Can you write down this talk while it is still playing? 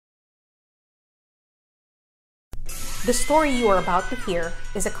The story you are about to hear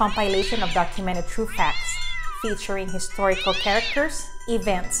is a compilation of documented true facts featuring historical characters,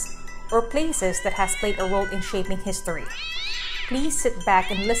 events, or places that has played a role in shaping history. Please sit back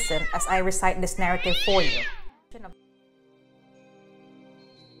and listen as I recite this narrative for you.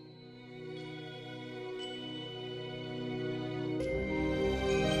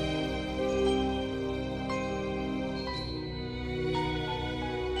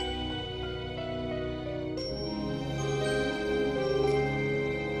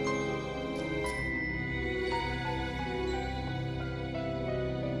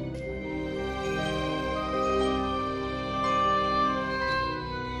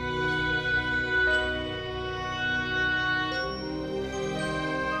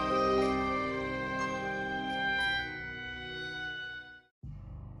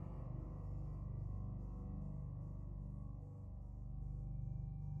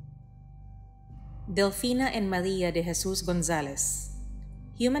 Delfina and María de Jesús González.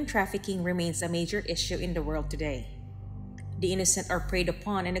 Human trafficking remains a major issue in the world today. The innocent are preyed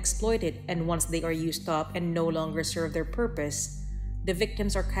upon and exploited, and once they are used up and no longer serve their purpose, the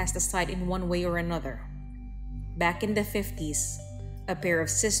victims are cast aside in one way or another. Back in the 50s, a pair of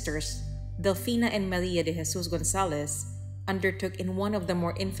sisters, Delfina and María de Jesús González, undertook in one of the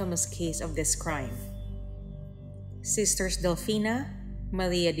more infamous cases of this crime. Sisters Delfina,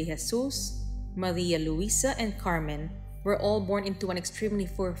 María de Jesús, María Luisa, and Carmen were all born into an extremely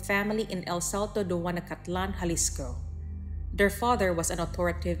poor family in El Salto de Huanacatlan, Jalisco. Their father was an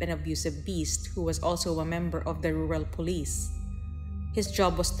authoritative and abusive beast who was also a member of the rural police. His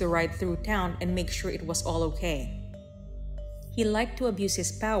job was to ride through town and make sure it was all okay. He liked to abuse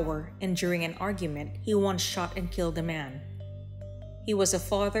his power, and during an argument, he once shot and killed a man. He was a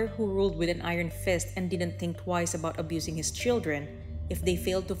father who ruled with an iron fist and didn't think twice about abusing his children if they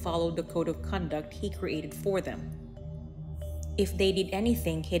failed to follow the code of conduct he created for them. If they did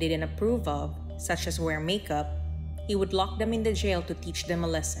anything he didn't approve of, such as wear makeup, he would lock them in the jail to teach them a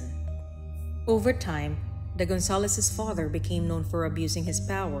lesson. Over time, the Gonzalez's father became known for abusing his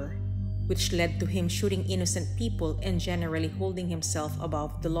power, which led to him shooting innocent people and generally holding himself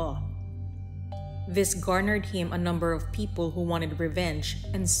above the law. This garnered him a number of people who wanted revenge,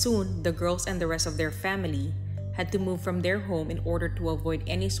 and soon the girls and the rest of their family had to move from their home in order to avoid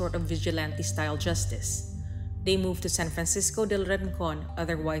any sort of vigilante-style justice. They moved to San Francisco del Rincon,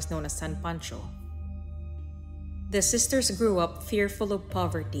 otherwise known as San Pancho. The sisters grew up fearful of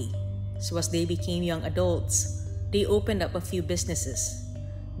poverty, so as they became young adults, they opened up a few businesses.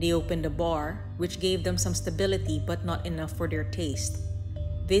 They opened a bar, which gave them some stability but not enough for their taste.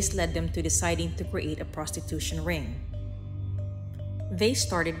 This led them to deciding to create a prostitution ring. They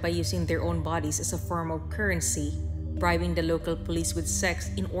started by using their own bodies as a form of currency, bribing the local police with sex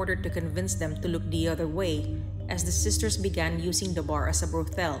in order to convince them to look the other way, as the sisters began using the bar as a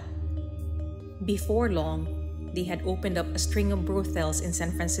brothel. Before long, they had opened up a string of brothels in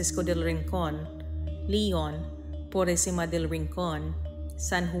San Francisco del Rincon, Leon, Purísima del Rincon,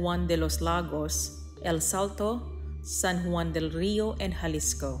 San Juan de los Lagos, El Salto, San Juan del Rio, and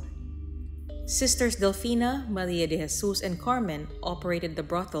Jalisco. Sisters Delfina, María de Jesús, and Carmen operated the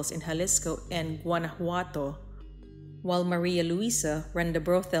brothels in Jalisco and Guanajuato, while María Luisa ran the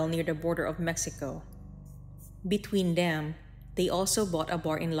brothel near the border of Mexico. Between them, they also bought a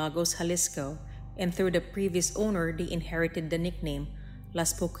bar in Lagos, Jalisco, and through the previous owner they inherited the nickname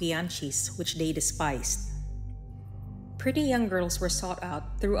Las Poquianchis, which they despised. Pretty young girls were sought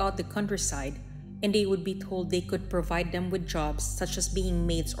out throughout the countryside, and they would be told they could provide them with jobs such as being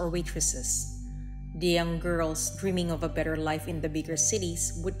maids or waitresses. The young girls, dreaming of a better life in the bigger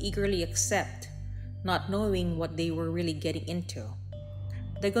cities, would eagerly accept, not knowing what they were really getting into.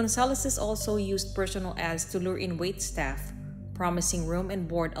 The Gonzalez's also used personal ads to lure in waitstaff, promising room and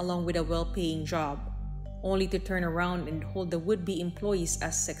board along with a well-paying job, only to turn around and hold the would-be employees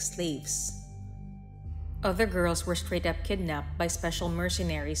as sex slaves. Other girls were straight-up kidnapped by special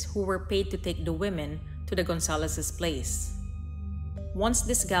mercenaries who were paid to take the women to the Gonzalez's place. Once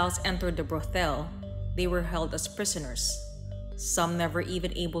these gals entered the brothel, they were held as prisoners, some never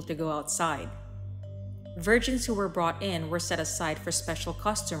even able to go outside. Virgins who were brought in were set aside for special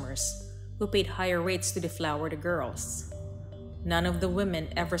customers who paid higher rates to deflower the girls. None of the women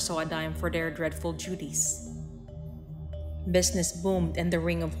ever saw a dime for their dreadful duties. Business boomed and the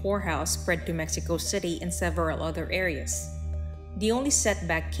ring of whorehouse spread to Mexico City and several other areas. The only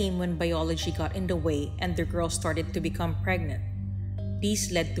setback came when biology got in the way and the girls started to become pregnant.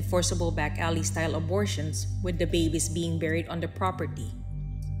 These led to forcible back alley-style abortions, with the babies being buried on the property.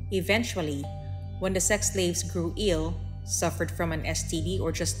 Eventually, when the sex slaves grew ill, suffered from an STD,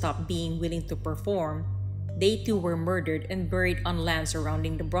 or just stopped being willing to perform, They too were murdered and buried on land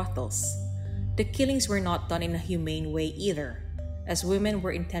surrounding the brothels. The killings were not done in a humane way either, as women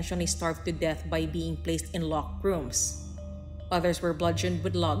were intentionally starved to death by being placed in locked rooms. Others were bludgeoned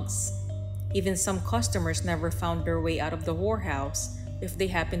with logs. Even some customers never found their way out of the whorehouse if they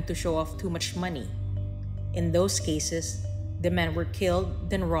happened to show off too much money. In those cases, the men were killed,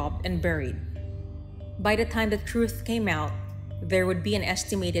 then robbed and buried. By the time the truth came out, there would be an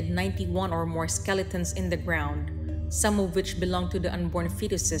estimated 91 or more skeletons in the ground, some of which belonged to the unborn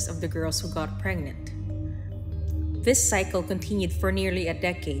fetuses of the girls who got pregnant. This cycle continued for nearly a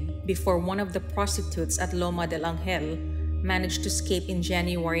decade before one of the prostitutes at Loma del Angel managed to escape in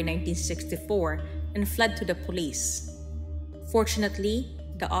January 1964 and fled to the police. Fortunately,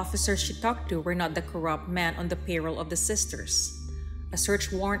 the officers she talked to were not the corrupt man on the payroll of the sisters. A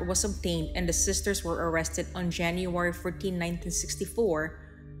search warrant was obtained and the sisters were arrested on January 14, 1964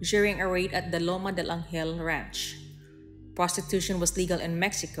 during a raid at the Loma del Angel ranch. Prostitution was legal in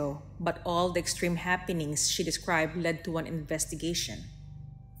Mexico, but all the extreme happenings she described led to an investigation.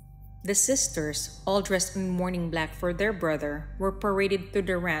 The sisters, all dressed in mourning black for their brother, were paraded through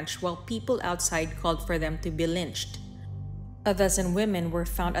the ranch while people outside called for them to be lynched. A dozen women were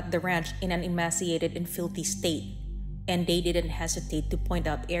found at the ranch in an emaciated and filthy state, and they didn't hesitate to point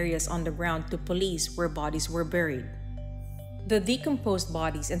out areas on the ground to police where bodies were buried. The decomposed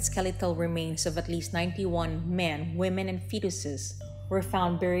bodies and skeletal remains of at least 91 men, women, and fetuses were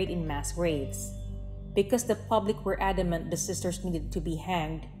found buried in mass graves. Because the public were adamant the sisters needed to be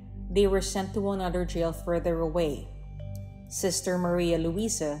hanged, they were sent to another jail further away. Sister Maria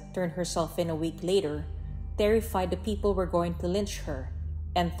Luisa turned herself in a week later, terrified the people were going to lynch her,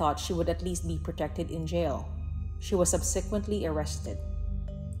 and thought she would at least be protected in jail. She was subsequently arrested.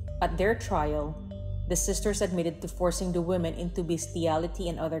 At their trial, the sisters admitted to forcing the women into bestiality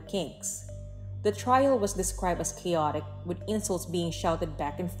and other kinks. The trial was described as chaotic, with insults being shouted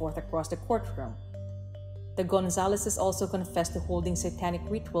back and forth across the courtroom. The Gonzalezes also confessed to holding satanic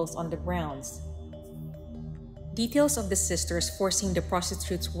rituals on the grounds. Details of the sisters forcing the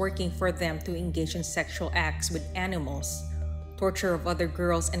prostitutes working for them to engage in sexual acts with animals, torture of other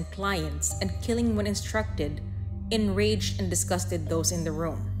girls and clients, and killing when instructed enraged and disgusted those in the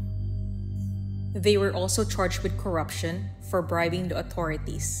room. They were also charged with corruption for bribing the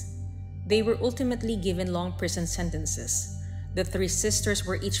authorities. They were ultimately given long prison sentences. The three sisters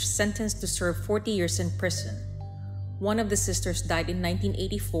were each sentenced to serve 40 years in prison. One of the sisters died in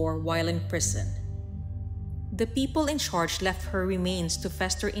 1984 while in prison. The people in charge left her remains to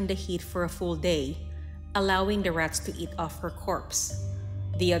fester in the heat for a full day, allowing the rats to eat off her corpse.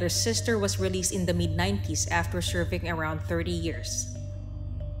 The other sister was released in the mid-90s after serving around 30 years.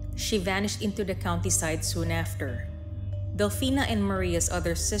 She vanished into the countryside soon after. Delfina and Maria's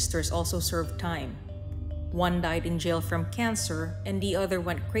other sisters also served time. One died in jail from cancer, and the other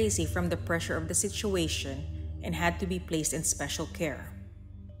went crazy from the pressure of the situation and had to be placed in special care.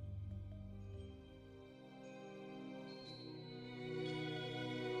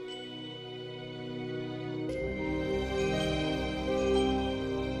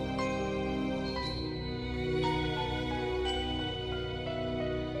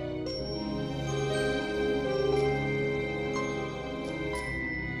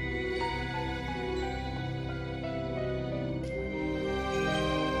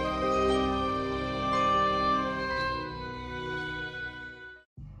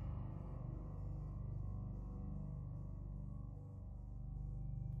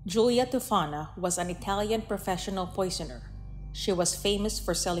 Giulia Tofana was an Italian professional poisoner. She was famous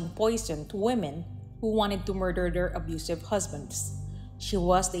for selling poison to women who wanted to murder their abusive husbands. She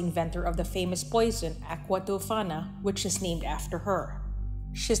was the inventor of the famous poison Aqua Tofana, which is named after her.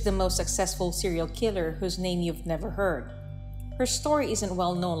 She's the most successful serial killer whose name you've never heard. Her story isn't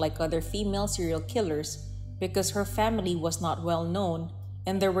well known like other female serial killers because her family was not well known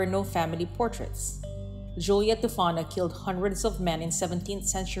and there were no family portraits. Giulia Tofana killed hundreds of men in 17th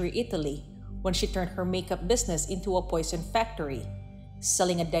century Italy when she turned her makeup business into a poison factory,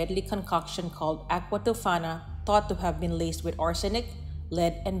 selling a deadly concoction called Aqua Tofana, thought to have been laced with arsenic,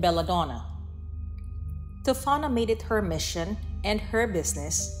 lead, and belladonna. Tofana made it her mission and her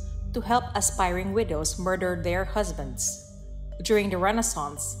business to help aspiring widows murder their husbands. During the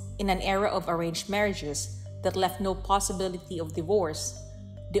Renaissance, in an era of arranged marriages that left no possibility of divorce,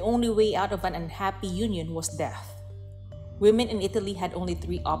 the only way out of an unhappy union was death. Women in Italy had only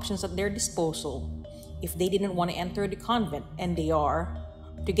 3 options at their disposal if they didn't want to enter the convent, and they are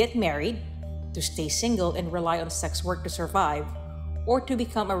to get married, to stay single and rely on sex work to survive, or to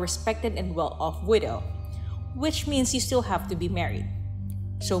become a respected and well-off widow, which means you still have to be married.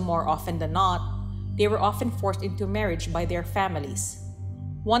 So more often than not, they were often forced into marriage by their families.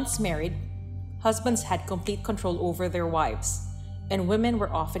 Once married, husbands had complete control over their wives, and women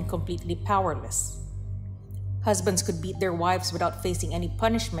were often completely powerless. Husbands could beat their wives without facing any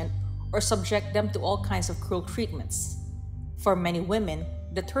punishment or subject them to all kinds of cruel treatments. For many women,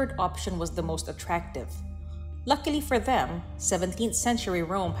 the third option was the most attractive. Luckily for them, 17th century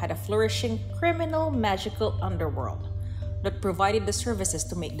Rome had a flourishing criminal magical underworld that provided the services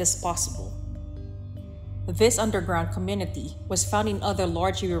to make this possible. This underground community was found in other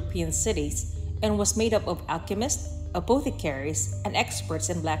large European cities and was made up of alchemists, apothecaries, and experts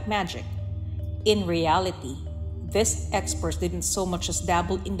in black magic. In reality, these experts didn't so much as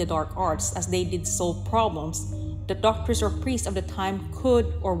dabble in the dark arts as they did solve problems that doctors or priests of the time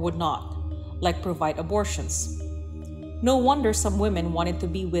could or would not, like provide abortions. No wonder some women wanted to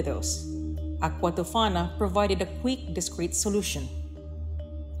be widows. Aqua Tofana provided a quick, discreet solution.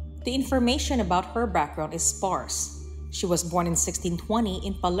 The information about her background is sparse. She was born in 1620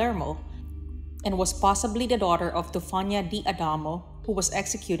 in Palermo and was possibly the daughter of Tofana di Adamo, who was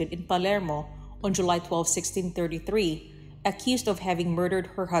executed in Palermo on July 12, 1633, accused of having murdered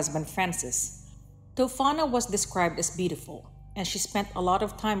her husband Francis. Tofana was described as beautiful, and she spent a lot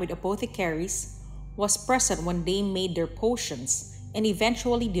of time with apothecaries, was present when they made their potions, and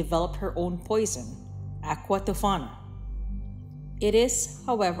eventually developed her own poison, Aqua Tofana. It is,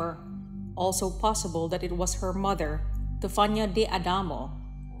 however, also possible that it was her mother, Tofana di Adamo,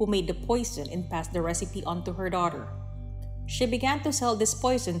 who made the poison and passed the recipe on to her daughter. She began to sell this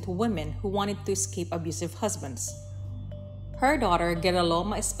poison to women who wanted to escape abusive husbands. Her daughter,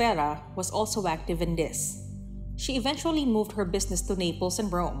 Girolama Espera, was also active in this. She eventually moved her business to Naples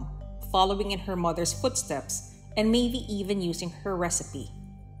and Rome, following in her mother's footsteps and maybe even using her recipe.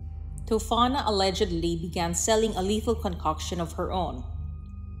 Tofana allegedly began selling a lethal concoction of her own.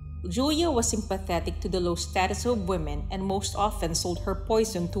 Giulia was sympathetic to the low status of women and most often sold her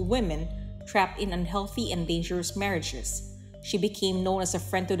poison to women trapped in unhealthy and dangerous marriages. She became known as a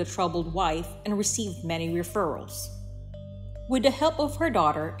friend to the troubled wife and received many referrals. With the help of her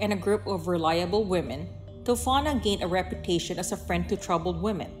daughter and a group of reliable women, Tofana gained a reputation as a friend to troubled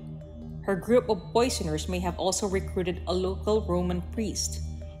women. Her group of poisoners may have also recruited a local Roman priest,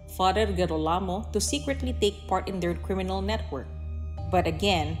 Father Girolamo, to secretly take part in their criminal network. But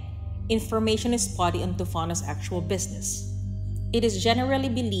again, information is spotty on Tofana's actual business. It is generally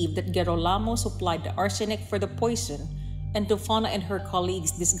believed that Girolamo supplied the arsenic for the poison, and Tofana and her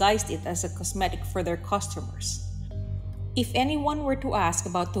colleagues disguised it as a cosmetic for their customers. If anyone were to ask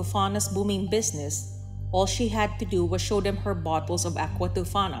about Tofana's booming business, all she had to do was show them her bottles of Aqua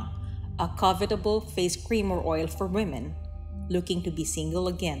Tofana, a covetable face cream or oil for women looking to be single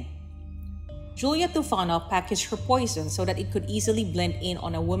again. Giulia Tofana packaged her poison so that it could easily blend in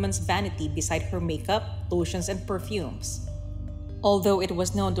on a woman's vanity beside her makeup, lotions, and perfumes. Although it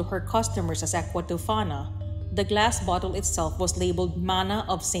was known to her customers as Aqua Tofana, the glass bottle itself was labeled Manna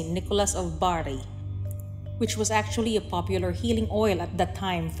of St. Nicholas of Bari, which was actually a popular healing oil at that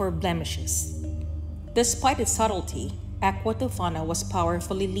time for blemishes. Despite its subtlety, Aqua Tofana was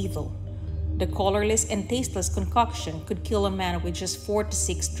powerfully lethal. The colorless and tasteless concoction could kill a man with just 4 to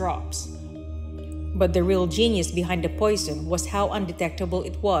 6 drops. But the real genius behind the poison was how undetectable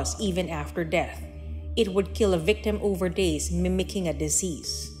it was even after death. It would kill a victim over days, mimicking a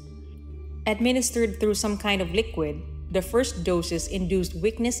disease. Administered through some kind of liquid, the first doses induced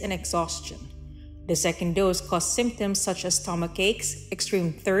weakness and exhaustion. The second dose caused symptoms such as stomach aches,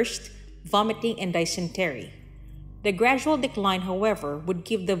 extreme thirst, vomiting, and dysentery. The gradual decline, however, would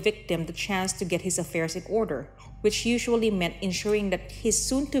give the victim the chance to get his affairs in order, which usually meant ensuring that his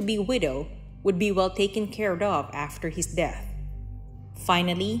soon-to-be widow would be well taken care of after his death.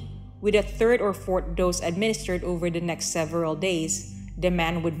 Finally, with a third or fourth dose administered over the next several days, the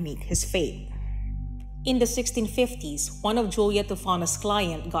man would meet his fate. In the 1650s, one of Giulia Tofana's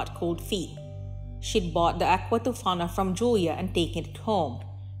clients got cold feet. She'd bought the Aqua Tofana from Giulia and taken it home.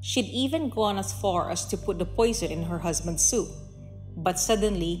 She'd even gone as far as to put the poison in her husband's soup. But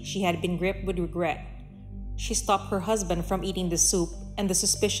suddenly, she had been gripped with regret. She stopped her husband from eating the soup, and the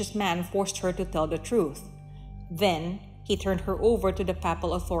suspicious man forced her to tell the truth. Then, he turned her over to the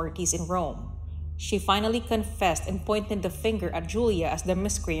papal authorities in Rome. She finally confessed and pointed the finger at Giulia as the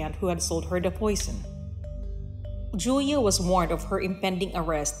miscreant who had sold her the poison. Giulia was warned of her impending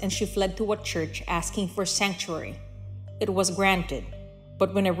arrest, and she fled to a church asking for sanctuary. It was granted,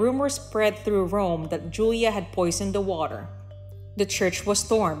 but when a rumor spread through Rome that Giulia had poisoned the water, the church was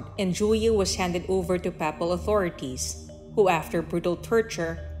stormed and Giulia was handed over to papal authorities, who after brutal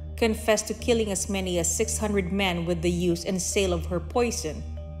torture confessed to killing as many as 600 men with the use and sale of her poison.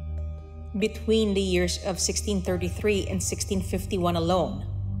 between the years of 1633 and 1651 alone,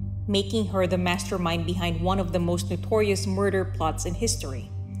 making her the mastermind behind one of the most notorious murder plots in history.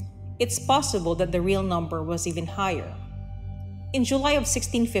 It's possible that the real number was even higher. In July of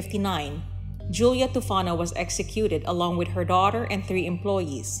 1659, Giulia Tofana was executed along with her daughter and 3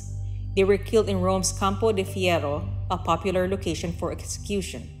 employees. They were killed in Rome's Campo de Fiero, a popular location for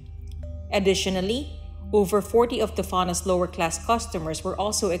execution. Additionally, over 40 of Tofana's lower-class customers were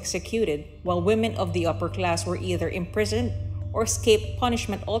also executed, while women of the upper class were either imprisoned or escaped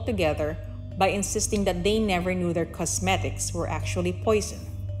punishment altogether by insisting that they never knew their cosmetics were actually poison.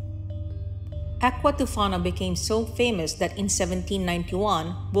 Aqua Tofana became so famous that in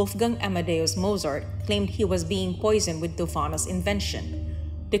 1791, Wolfgang Amadeus Mozart claimed he was being poisoned with Tofana's invention.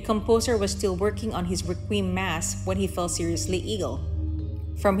 The composer was still working on his Requiem Mass when he fell seriously ill.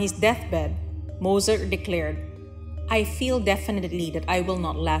 From his deathbed, Mozart declared, "I feel definitely that I will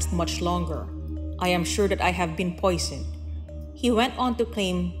not last much longer. I am sure that I have been poisoned." He went on to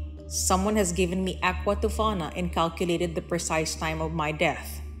claim, "Someone has given me Aqua Tofana and calculated the precise time of my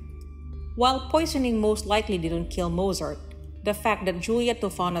death." While poisoning most likely didn't kill Mozart, the fact that Giulia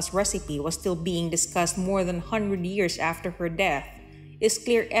Tofana's recipe was still being discussed more than 100 years after her death is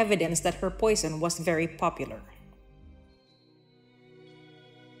clear evidence that her poison was very popular.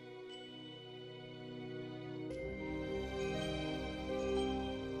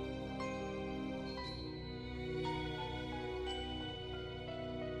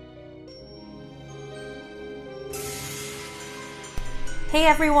 Hey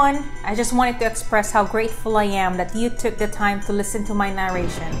everyone! I just wanted to express how grateful I am that you took the time to listen to my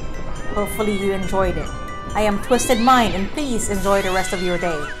narration. Hopefully you enjoyed it. I am Twisted Mind and please enjoy the rest of your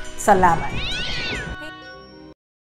day. Salamat!